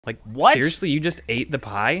Like, what? Seriously, you just ate the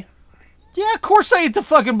pie? Yeah, of course I ate the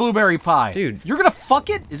fucking blueberry pie. Dude. You're gonna fuck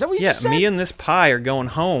it? Is that what you just said? Yeah, me and this pie are going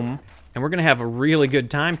home, and we're gonna have a really good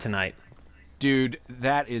time tonight. Dude,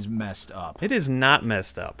 that is messed up. It is not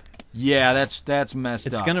messed up. Yeah, that's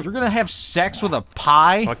messed up. Gonna... You're gonna have sex with a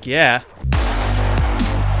pie? Fuck yeah.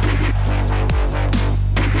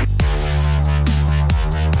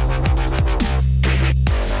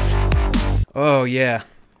 Oh yeah.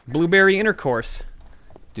 Blueberry intercourse.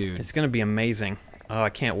 Dude. It's gonna be amazing. Oh, I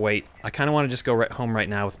can't wait. I kind of want to just go home right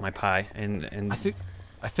now with my pie, and I think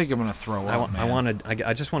I'm gonna throw up, man.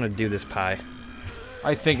 I just want to do this pie.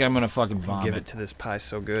 I think I'm gonna fucking vomit. Give it to this pie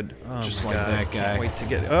so good. Oh, just like God. that guy. Can't wait to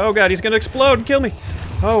get. Oh God, he's gonna explode and kill me.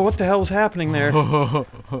 Oh, what the hell was happening there? Oh,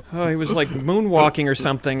 he was like moonwalking or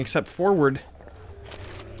something, except forward.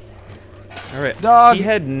 All right. Dog. He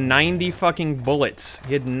had 90 fucking bullets.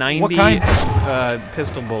 He had 90 what kind?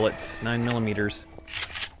 Pistol bullets, 9mm.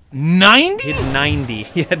 90? He had 90.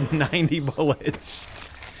 He had 90 bullets.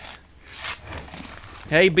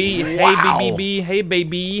 Hey B, Wow. hey baby, hey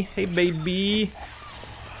baby, hey baby.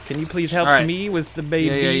 Can you please help me with the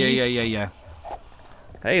baby? Yeah.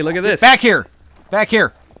 Hey, look at this. Back here. Back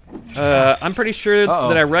here. I'm pretty sure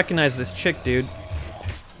that I recognize this chick, dude.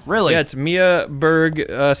 Really? Yeah, it's Mia Berg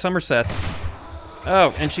Somerset.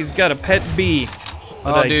 Oh, and she's got a pet bee that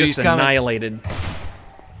I just annihilated.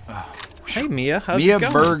 Hey Mia, how's it going?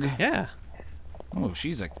 Mia Berg. Yeah. Oh,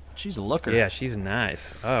 she's a looker. Yeah, she's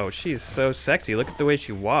nice. Oh, she's so sexy. Look at the way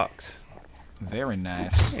she walks. Very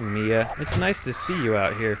nice. Hey Mia, it's nice to see you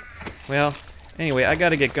out here. Well, anyway, I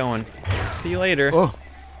gotta get going. See you later. Oh.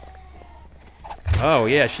 Oh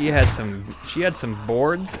yeah, she had some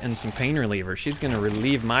boards and some pain reliever. She's gonna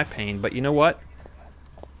relieve my pain, but you know what?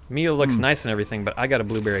 Mia looks nice and everything, but I got a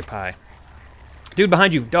blueberry pie. Dude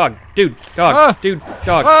behind you, dog. Dude, dog. Dude,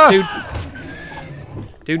 dog. Dude.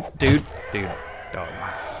 Dude, dog.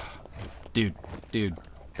 Dude.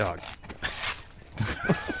 Dog.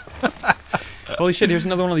 Holy shit, here's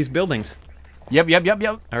another one of these buildings. Yep.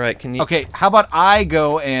 All right, can you... Okay, how about I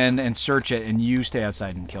go and search it and you stay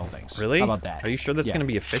outside and kill things? Really? How about that? Are you sure that's going to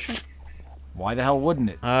be efficient? Why the hell wouldn't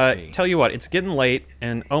it be? Tell you what, it's getting late,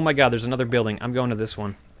 and oh my God, there's another building. I'm going to this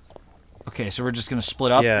one. Okay, so we're just going to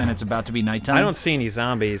split up, and it's about to be nighttime? I don't see any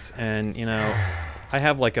zombies, and, you know, I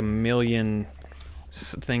have like a million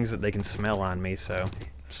things that they can smell on me, so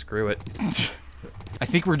screw it. I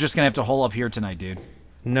think we're just going to have to hole up here tonight, dude.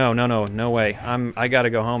 No way. I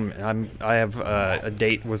gotta go home. I have a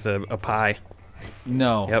date with a pie.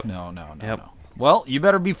 No. Yep. No. Well, you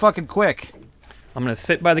better be fucking quick. I'm gonna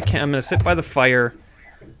sit by the fire,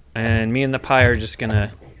 and me and the pie are just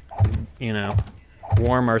gonna, you know,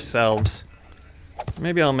 warm ourselves.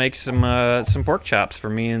 Maybe I'll make some pork chops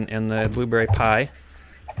for me and the blueberry pie.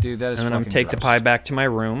 Dude, that is. And then I'm gonna take the pie back to my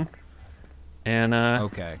room. And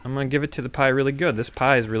okay. I'm gonna give it to the pie really good. This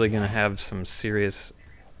pie is really gonna have some serious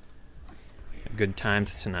good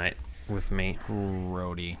times tonight with me.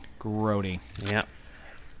 Grody. Yep.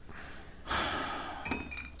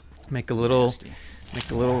 Make a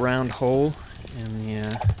little round hole,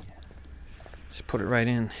 and just put it right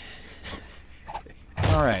in.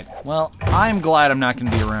 All right. Well, I'm glad I'm not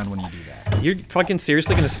gonna be around when you do that. You're fucking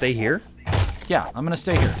seriously gonna stay here? Yeah, I'm gonna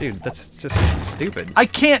stay here. Dude, that's just stupid. I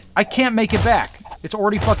can't make it back. It's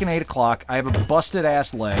already fucking 8 o'clock. I have a busted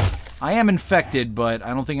ass leg. I am infected, but I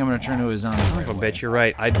don't think I'm gonna turn into a zombie. Son of a bitch, you're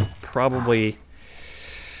right. I think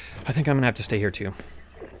I'm gonna have to stay here too.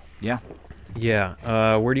 Yeah.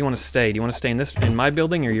 Yeah. Where do you want to stay? Do you want to stay in my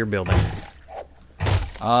building or your building?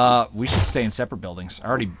 We should stay in separate buildings. I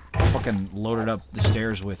already fucking loaded up the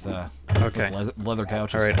stairs with leather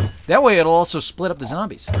couches. All right. That way it'll also split up the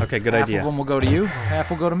zombies. Okay, good idea. Half of them will go to you, half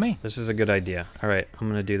will go to me. This is a good idea. All right, I'm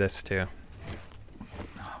gonna do this too.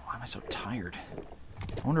 Oh, why am I so tired?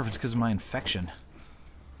 I wonder if it's because of my infection.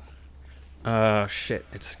 Shit,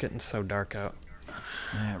 it's getting so dark out.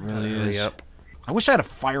 Yeah, it really is. Hurry up. I wish I had a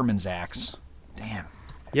fireman's axe. Damn.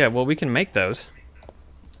 Yeah, well, we can make those.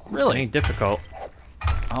 Really? It ain't difficult.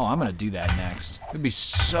 Oh, I'm gonna do that next. It'd be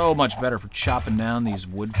so much better for chopping down these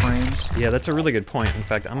wood frames. Yeah, that's a really good point. In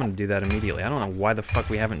fact, I'm gonna do that immediately. I don't know why the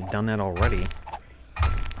fuck we haven't done that already.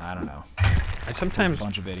 I don't know. Sometimes a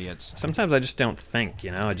bunch of idiots. Sometimes I just don't think,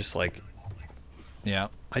 you know. I just like. Yeah.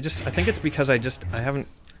 I think it's because I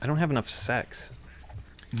don't have enough sex.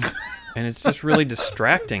 And it's just really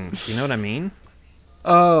distracting. You know what I mean?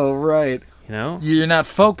 Oh, right. You know? You're not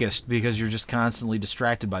focused because you're just constantly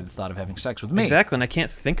distracted by the thought of having sex with me. Exactly, and I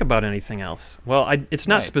can't think about anything else. Well, it's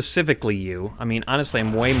not specifically you. I mean, honestly,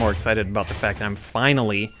 I'm way more excited about the fact that I'm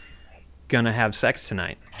finally gonna have sex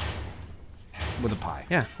tonight. With a pie.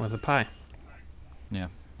 Yeah, with a pie. Yeah.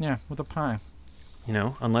 Yeah, with a pie. You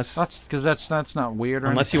know, unless That's not weird. Or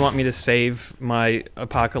unless anything. you want me to save my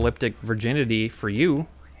apocalyptic virginity for you.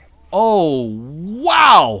 Oh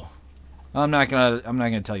wow! I'm not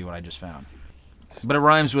gonna tell you what I just found. But it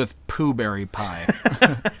rhymes with pooberry pie.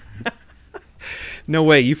 No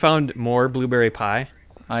way, you found more blueberry pie?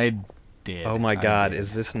 I did. Oh my God,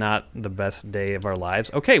 is this not the best day of our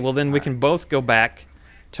lives? Okay, well then we can both go back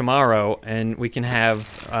tomorrow and we can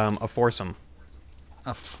have a foursome.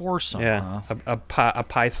 A foursome? Yeah, Huh? a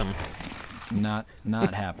piesome. Not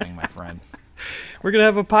happening, my friend. We're gonna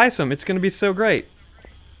have a piesome. It's gonna be so great.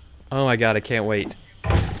 Oh my God, I can't wait.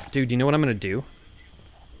 Dude, you know what I'm gonna do?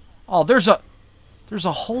 Oh, there's a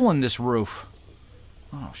hole in this roof.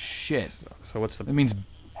 Oh shit. So what's the... That means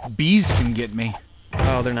bees can get me.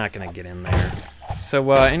 Oh, they're not gonna get in there.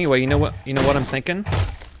 So anyway, you know what I'm thinking?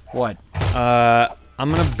 What? I'm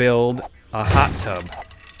gonna build a hot tub.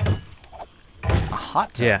 A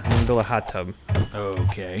hot tub? Yeah, I'm gonna build a hot tub.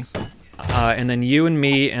 Okay. And then you and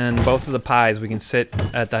me and both of the pies, we can sit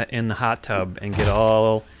in the hot tub and get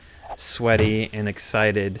all sweaty and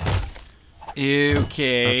excited.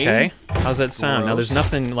 Okay. Okay. How's that sound? Now, there's Gross.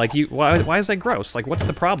 nothing like you. Why is that gross? Like, what's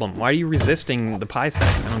the problem? Why are you resisting the pie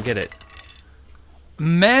sex? I don't get it.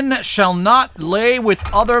 Men shall not lay with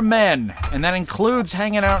other men, and that includes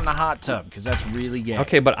hanging out in a hot tub, because that's really gay.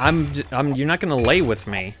 Okay, but you're not gonna lay with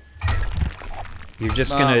me. You're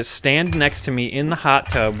just gonna stand next to me in the hot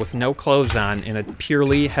tub with no clothes on in a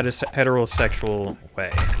purely heterosexual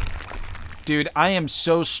way. Dude, I am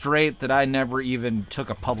so straight that I never even took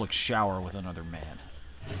a public shower with another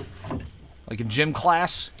man. Like a gym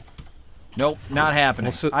class? Nope, not happening.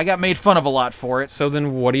 Well, so- I got made fun of a lot for it. So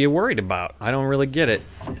then what are you worried about? I don't really get it.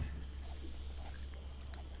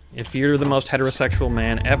 If you're the most heterosexual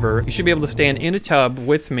man ever, you should be able to stand in a tub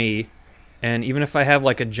with me, and even if I have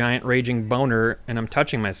like a giant raging boner and I'm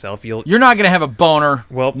touching myself, you're not gonna have a boner.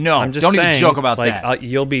 Well, no, I'm just don't saying, even joke about like, that.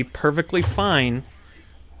 You'll be perfectly fine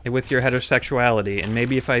with your heterosexuality, and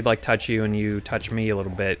maybe if I like touch you and you touch me a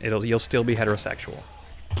little bit, you'll still be heterosexual.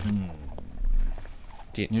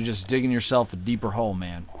 You're just digging yourself a deeper hole,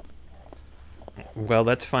 man. Well,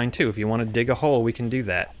 that's fine too. If you want to dig a hole, we can do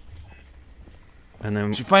that. And then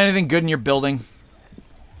Did you find anything good in your building?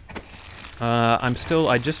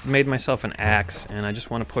 I just made myself an axe, and I just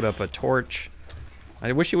want to put up a torch.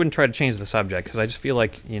 I wish you wouldn't try to change the subject, because I just feel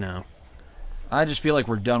like, you know... I just feel like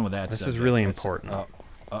we're done with that This subject. is really important.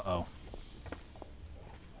 Uh-oh.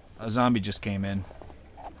 A zombie just came in.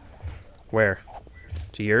 Where?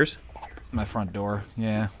 To yours? My front door,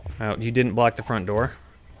 yeah. Oh, you didn't block the front door?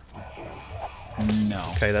 No.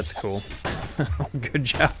 Okay, that's cool. Good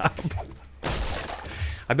job.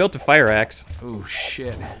 I built a fire axe. Oh,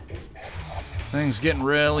 shit. Things getting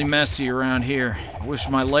really messy around here. I wish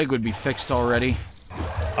my leg would be fixed already.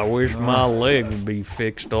 I wish my leg would be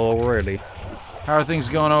fixed already. How are things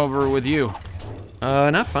going over with you?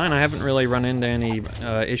 Not fine. I haven't really run into any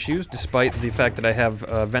issues, despite the fact that I have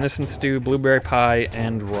venison stew, blueberry pie,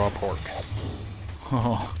 and raw pork.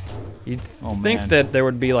 Oh, You'd Oh, think man. that there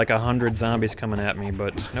would be like 100 zombies coming at me,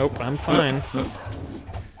 but nope, I'm fine.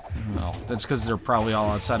 well, that's because they're probably all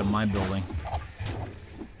outside of my building.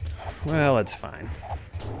 Well, that's fine.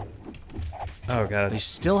 Oh, God. They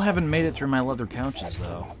still haven't made it through my leather couches,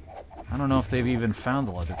 though. I don't know if they've even found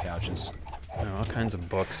the leather couches. Oh, all kinds of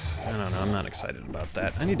books. I don't know. I'm not excited about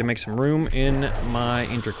that. I need to make some room in my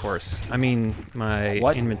intercourse. I mean, my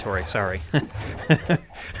What? inventory. Sorry.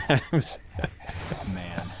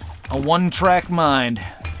 Man. A one-track mind.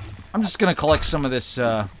 I'm just gonna collect some of this,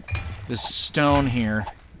 this stone here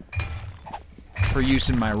for use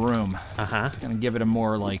in my room. Uh-huh. Gonna give it a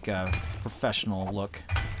more, like, professional look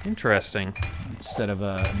Interesting. instead of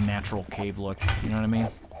a natural cave look. You know what I mean?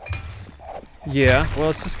 Yeah,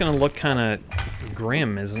 well, it's just going to look kind of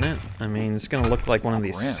grim, isn't it? I mean, it's going to look like one of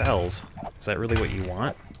these Grim. cells. Is that really what you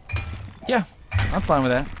want? Yeah, I'm fine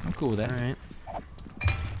with that. I'm cool with that. All right.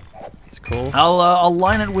 It's cool. I'll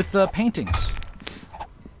line it with paintings.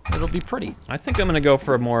 It'll be pretty. I think I'm going to go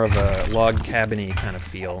for more of a log cabin-y kind of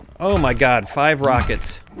feel. Oh my God, 5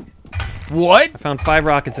 rockets. What? I found 5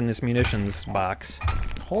 rockets in this munitions box.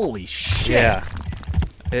 Holy shit. Yeah.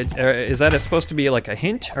 Is that supposed to be like a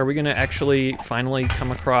hint? Are we going to actually finally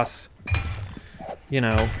come across, you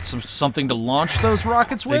know... Something to launch those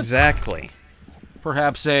rockets with? Exactly.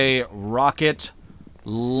 Perhaps a rocket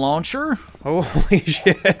launcher? Holy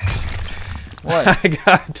shit. What?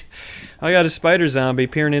 I got a spider zombie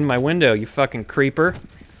peering in my window, you fucking creeper.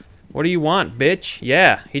 What do you want, bitch?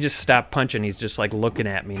 Yeah, he just stopped punching. He's just like looking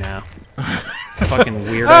at me now. Fucking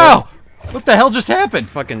weirdo. Oh! What the hell just happened?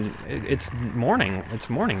 Fucking, it's morning. It's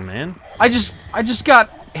morning, man. I just got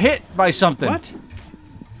hit by something. What?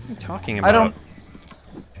 What are you talking about? I don't...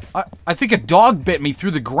 I think a dog bit me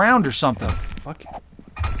through the ground or something. Fuck.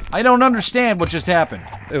 I don't understand what just happened.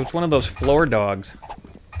 It was one of those floor dogs.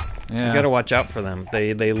 Yeah. You gotta watch out for them.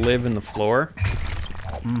 They live in the floor.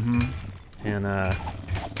 Mm-hmm. And,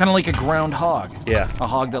 kind of like a ground hog. yeah. A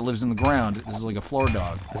hog that lives in the ground is like a floor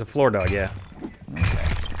dog. It's a floor dog, yeah. Okay.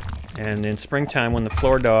 And in springtime, when the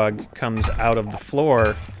floor dog comes out of the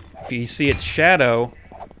floor, if you see its shadow,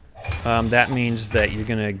 that means that you're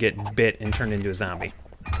gonna get bit and turned into a zombie.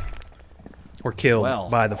 Or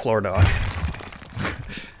killed by the floor dog.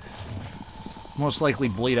 Most likely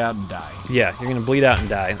bleed out and die. Yeah, you're gonna bleed out and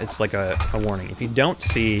die. It's like a warning. If you don't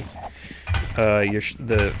see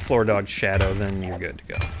the floor dog's shadow, then you're good to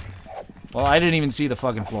go. Well, I didn't even see the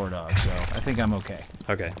fucking floor dog, so I think I'm okay.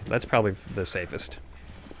 Okay, that's probably the safest.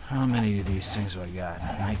 How many of these things do I got?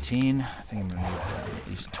 19? I think I'm gonna need at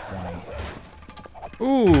least 20.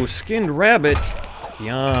 Ooh, skinned rabbit.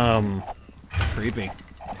 Yum. Creepy.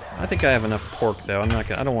 I think I have enough pork though. I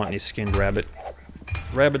don't want any skinned rabbit.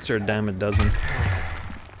 Rabbits are a dime a dozen.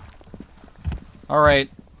 Alright.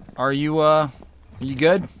 Are you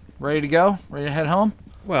good? Ready to go? Ready to head home?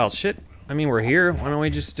 Well, shit. I mean, we're here. Why don't we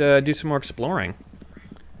just do some more exploring?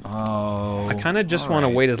 Oh. I kind of just want to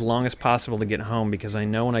wait as long as possible to get home because I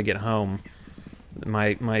know when I get home,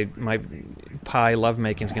 my pie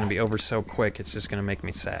lovemaking is going to be over so quick. It's just going to make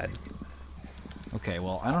me sad. Okay.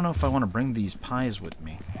 Well, I don't know if I want to bring these pies with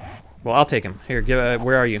me. Well, I'll take them. Here,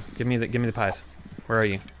 where are you? Give me the pies. Where are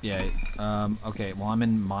you? Yeah. Okay. Well, I'm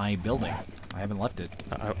in my building. I haven't left it.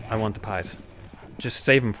 I want the pies. Just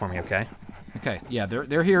save them for me, okay? Okay. Yeah.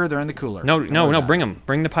 They're here. They're in the cooler. No. Bring them.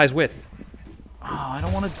 Bring the pies with. Oh, I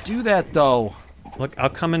don't want to do that though. Look, I'll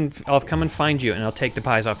come and find you, and I'll take the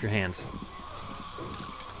pies off your hands.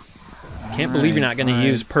 Can't believe you're not going to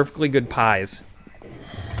use perfectly good pies.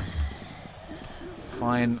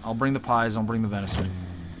 Fine. I'll bring the pies. I'll bring the venison.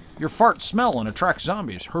 Your farts smell and attract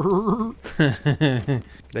zombies.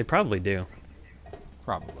 They probably do.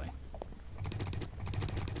 Probably.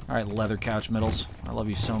 All right, leather couch middles. I love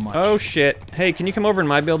you so much. Oh shit! Hey, can you come over in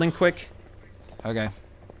my building quick? Okay.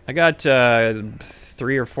 I got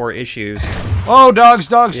 3 or 4 issues. Oh,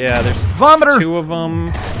 dogs! Yeah, there's vomiter. 2 of them.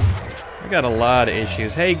 I got a lot of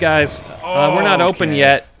issues. Hey guys, we're not open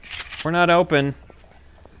yet. We're not open.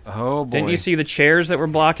 Oh boy! Didn't you see the chairs that were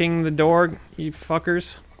blocking the door, you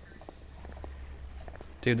fuckers?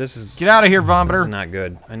 Dude, this is... Get out of here, vomiter! This is not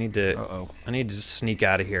good. I need to just sneak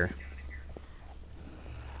out of here.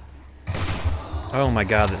 Oh my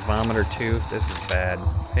god, the vomiter too. This is bad.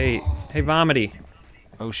 Hey, Vomity.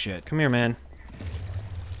 Oh shit. Come here, man.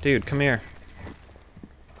 Dude, come here.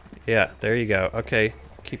 Yeah, there you go. Okay,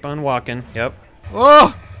 keep on walking. Yep.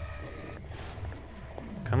 Oh!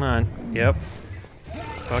 Come on. Yep.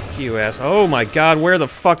 Fuck you, ass. Oh my god, where the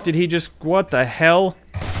fuck did he just... What the hell?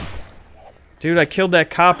 Dude, I killed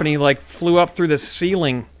that cop and he, like, flew up through the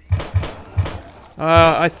ceiling.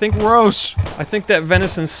 I think... Gross. I think that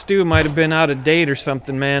venison stew might have been out of date or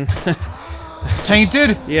something, man.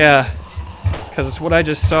 Tainted? Yeah. Because it's what I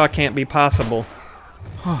just saw can't be possible.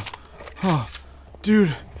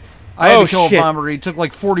 Dude. I had to kill a vomiter. He took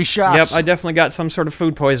like 40 shots. Yep, I definitely got some sort of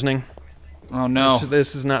food poisoning. Oh no.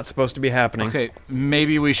 This is not supposed to be happening. Okay,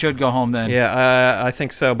 maybe we should go home then. Yeah, I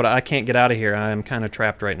think so, but I can't get out of here. I'm kind of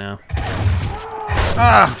trapped right now.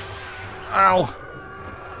 Ah! Ow.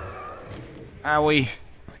 Owie.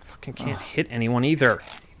 I fucking can't hit anyone either.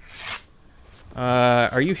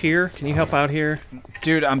 Are you here? Can you help out here?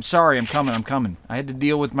 Dude, I'm sorry. I'm coming. I had to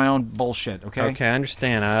deal with my own bullshit, okay? Okay, I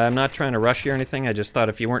understand. I'm not trying to rush you or anything. I just thought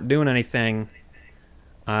if you weren't doing anything,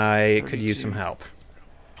 I could use some help.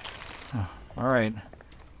 All right.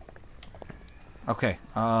 Okay.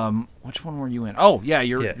 Which one were you in? Oh, yeah,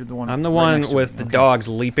 you're the one. I'm the one with the dogs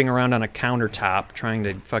leaping around on a countertop trying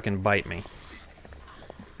to fucking bite me.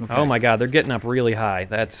 Okay. Oh my god, they're getting up really high.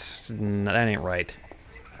 That ain't right.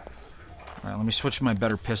 All right, let me switch to my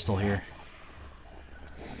better pistol here.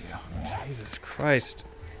 Jesus Christ.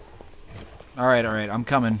 All right, I'm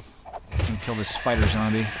coming. I'm gonna kill this spider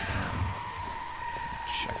zombie.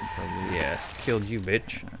 Yeah, killed you,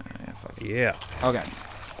 bitch. Yeah, fuck it. Yeah. Okay.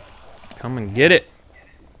 Come and get it.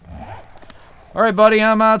 All right, buddy,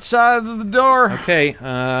 I'm outside of the door. Okay,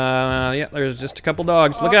 yeah, there's just a couple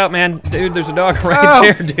dogs. Look out, man. Dude, there's a dog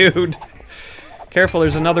right there, dude. Careful,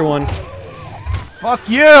 there's another one. Fuck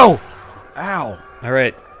you! Ow. All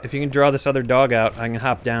right, if you can draw this other dog out, I can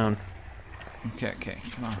hop down. Okay,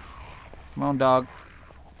 come on. Come on, dog.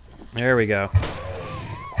 There we go.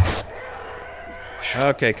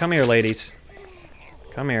 Okay, come here, ladies.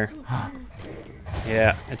 Come here.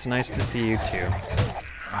 Yeah, it's nice to see you too.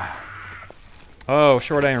 Oh,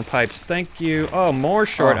 short iron pipes. Thank you. Oh, more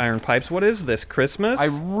short iron pipes. What is this, Christmas? I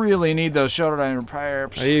really need those short iron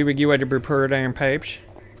pipes. Are you had to short iron pipes?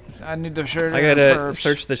 I need the short I iron gotta pipes.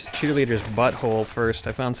 search this cheerleader's butthole first.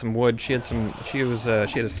 I found some wood. She had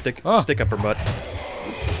a stick up her butt.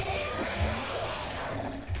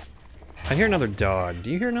 I hear another dog.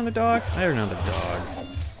 Do you hear another dog? I hear another dog.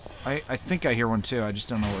 I think I hear one too. I just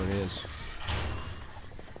don't know where it is.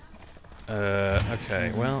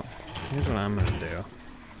 Okay, well, here's what I'm gonna do.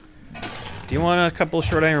 Do you want a couple of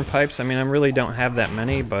short iron pipes? I mean, I really don't have that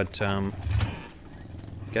many, but,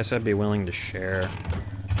 guess I'd be willing to share.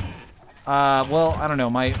 Well, I don't know.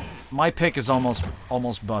 My pick is almost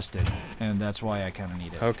busted, and that's why I kind of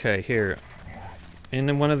need it. Okay, here.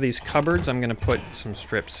 In one of these cupboards, I'm gonna put some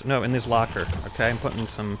strips. No, in this locker, okay? I'm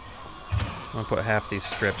gonna put half these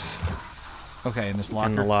strips. Okay, in this locker?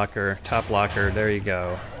 In the locker. Top locker. There you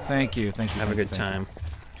go. Thank you. Have a good time.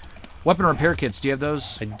 Weapon repair kits, do you have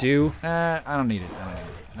those? I do. I don't need it.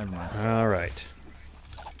 Never mind. Alright.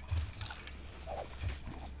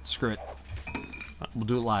 Screw it. We'll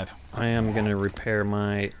do it live. I am gonna repair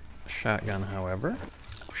my shotgun, however.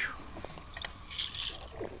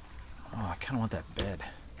 Oh, I kind of want that bed.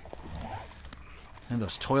 And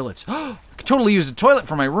those toilets. I could totally use a toilet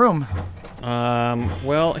for my room.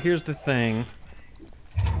 Well, here's the thing.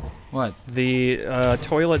 What? The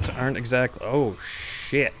toilets aren't exactly... Oh,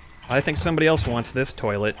 shit. I think somebody else wants this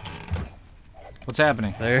toilet. What's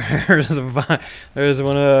happening? There's one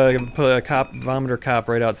vomiter cop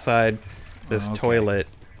right outside this toilet.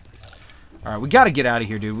 All right, we got to get out of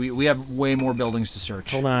here, dude. We have way more buildings to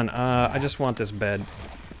search. Hold on. I just want this bed.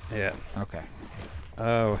 Yeah. Okay.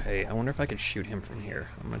 Oh, hey. I wonder if I could shoot him from here.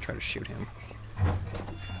 I'm gonna try to shoot him.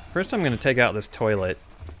 First, I'm gonna take out this toilet.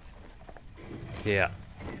 Yeah.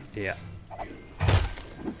 Yeah.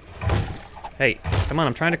 Hey, come on.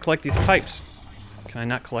 I'm trying to collect these pipes. Can I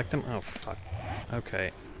not collect them? Oh, fuck.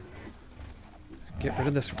 Okay. Get rid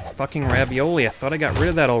of this fucking ravioli. I thought I got rid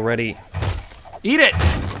of that already. Eat it!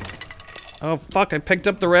 Oh, fuck. I picked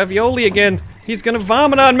up the ravioli again. He's gonna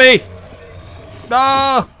vomit on me.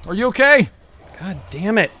 Are you okay? God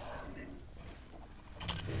damn it.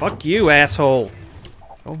 Fuck you, asshole.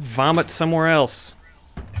 Go vomit somewhere else.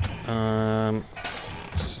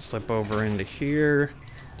 Slip over into here.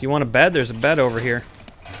 Do you want a bed? There's a bed over here.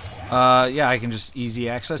 Yeah, I can just easy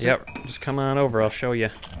access it? Yep, just come on over. I'll show you.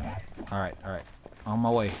 Alright. On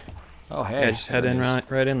my way. Oh, hey. Yeah, just head in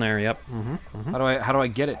right in there. Yep. How do I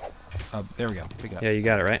get it? There we go. Pick it up. Yeah, you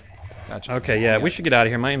got it, right? Gotcha. Okay, yeah, we should get out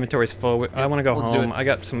of here. My inventory's full. I want to go let's do home. it. I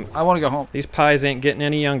got some... I want to go home. These pies ain't getting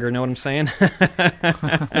any younger, know what I'm saying?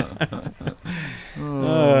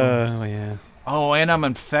 Oh, yeah. Oh, and I'm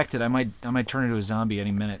infected. I might turn into a zombie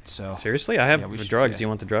any minute, so... Seriously? I have drugs. Yeah. Do you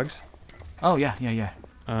want the drugs? Oh, yeah.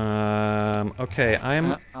 Okay,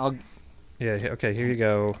 I'm... I'll... Yeah, okay, here you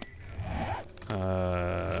go.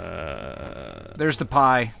 There's the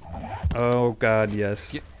pie. Oh, God,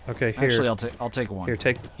 yes. Okay, here. Actually, I'll take one. Here,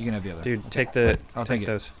 take... You can have the other. Dude, take the... I'll take take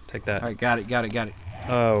those. Take that. All right, got it.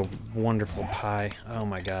 Oh, wonderful pie. Oh,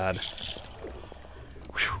 my God.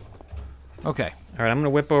 Whew. Okay. All right, I'm gonna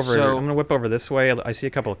whip over. So, I'm gonna whip over this way. I see a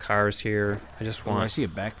couple of cars here. I just want. I see a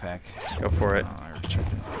backpack. Go for it. Oh, I already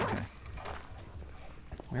checked it. Okay.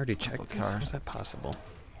 I already checked this. How is that possible?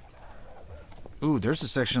 Ooh, there's a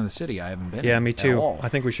section of the city I haven't been. Yeah, in me at too. all. I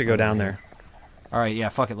think we should go down there. All right, yeah,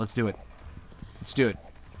 fuck it. Let's do it.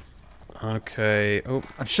 Okay. Oh,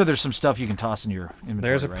 I'm sure there's some stuff you can toss in your inventory.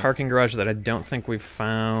 there's a right? parking garage that I don't think we've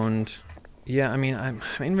found. Yeah, I mean,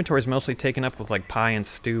 my inventory's mostly taken up with like pie and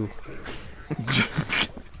stew.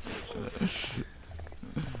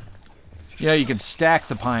 Yeah, you can stack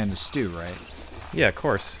the pie and the stew, right? Yeah, of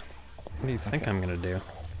course. What do you think I'm gonna do?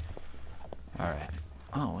 All right.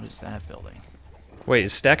 Oh, what is that building? Wait,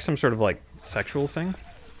 is stack some sort of like sexual thing?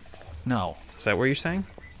 No. Is that what you're saying?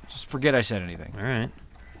 Just forget I said anything. All right.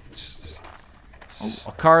 Oh,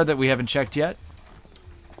 a car that we haven't checked yet.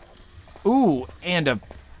 Ooh, and a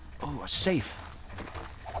safe.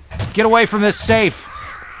 Get away from this safe.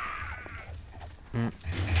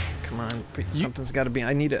 Come on, something's got to be.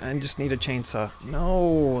 I just need a chainsaw.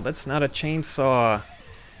 No, that's not a chainsaw.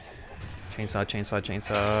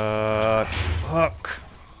 Chainsaw. Fuck.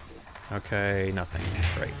 Okay, nothing.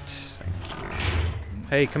 Great. Thank you.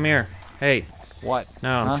 Hey, come here. Hey. What?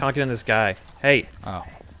 No, I'm talking to this guy. Hey. Oh.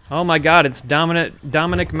 Oh my God, it's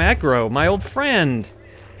Dominic Macro, my old friend.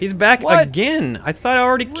 He's back again. I thought I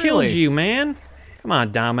already killed you, man. Come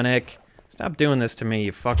on, Dominic. Stop doing this to me,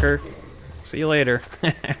 you fucker. See you later.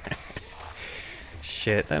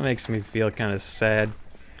 shit. That makes me feel kind of sad.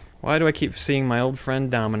 Why do I keep seeing my old friend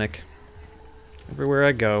Dominic everywhere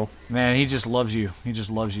I go? Man, he just loves you. He just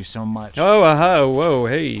loves you so much. Oh, aha, whoa,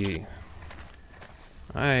 hey.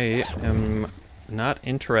 I am not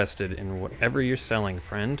interested in whatever you're selling,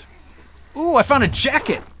 friend. Ooh, I found a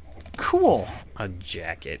jacket. Cool. A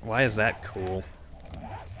jacket? Why is that cool?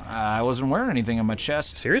 I wasn't wearing anything on my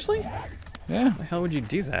chest. Seriously? Yeah. Why the hell would you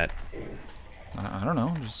do that? I don't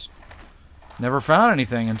know. Just never found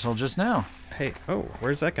anything until just now. Hey, oh,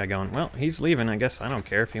 where's that guy going? Well, he's leaving. I guess I don't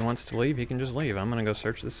care. If he wants to leave, he can just leave. I'm gonna go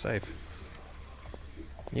search this safe.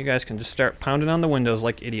 You guys can just start pounding on the windows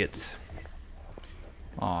like idiots.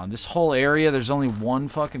 Aw, this whole area, there's only one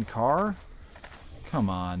fucking car? Come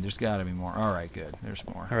on, there's gotta be more. Alright, good. There's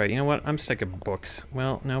more. Alright, you know what? I'm sick of books.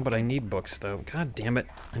 Well, no, but I need books, though. God damn it.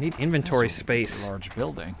 I need inventory space. Large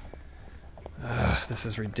building. Ugh, this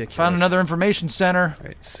is ridiculous. Found another information center.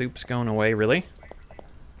 Alright, soup's going away. Really?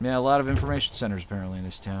 Yeah, a lot of information centers apparently in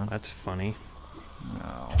this town. That's funny.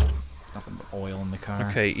 No, nothing but oil in the car.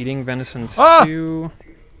 Okay, eating venison Ah! stew.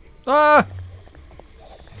 Ah!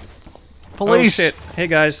 Police! Oh, shit. Hey,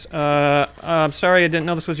 guys. I'm sorry I didn't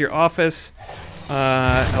know this was your office.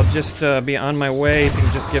 I'll just be on my way if you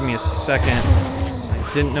can just give me a second.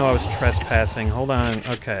 I didn't know I was trespassing. Hold on.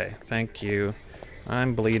 Okay, thank you.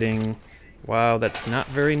 I'm bleeding. Wow, that's not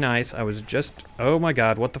very nice. I was just... Oh my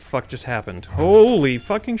god, what the fuck just happened? Holy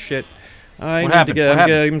fucking shit. I need to get... I'm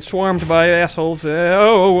getting swarmed by assholes.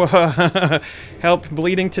 Help,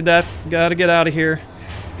 bleeding to death. Gotta get out of here.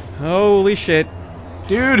 Holy shit.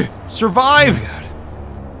 Dude, survive! Oh my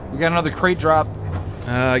god. We got another crate drop.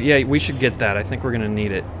 Yeah, we should get that. I think we're gonna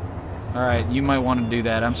need it. Alright, you might want to do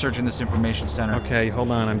that. I'm searching this information center. Okay, hold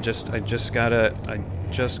on. I just gotta...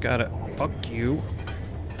 Fuck you.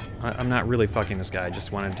 I'm not really fucking this guy. I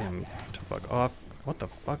just wanted him to fuck off. What the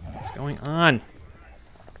fuck is going on?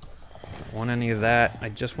 Don't want any of that. I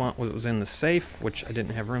just want what was in the safe, which I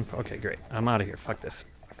didn't have room for. Okay, great. I'm out of here. Fuck this.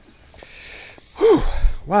 Whew.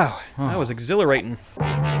 Wow. That was exhilarating.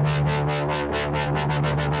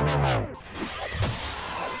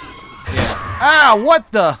 Ah,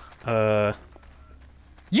 what the?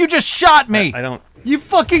 You just shot me! I don't... You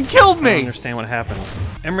fucking killed I don't me! understand what happened.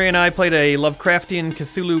 Emery and I played a Lovecraftian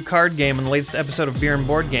Cthulhu card game in the latest episode of Beer and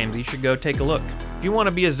Board Games. You should go take a look. If you want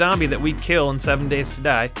to be a zombie that we kill in 7 Days to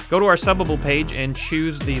Die, go to our Subbable page and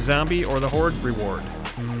choose the zombie or the horde reward.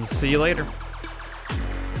 See you later.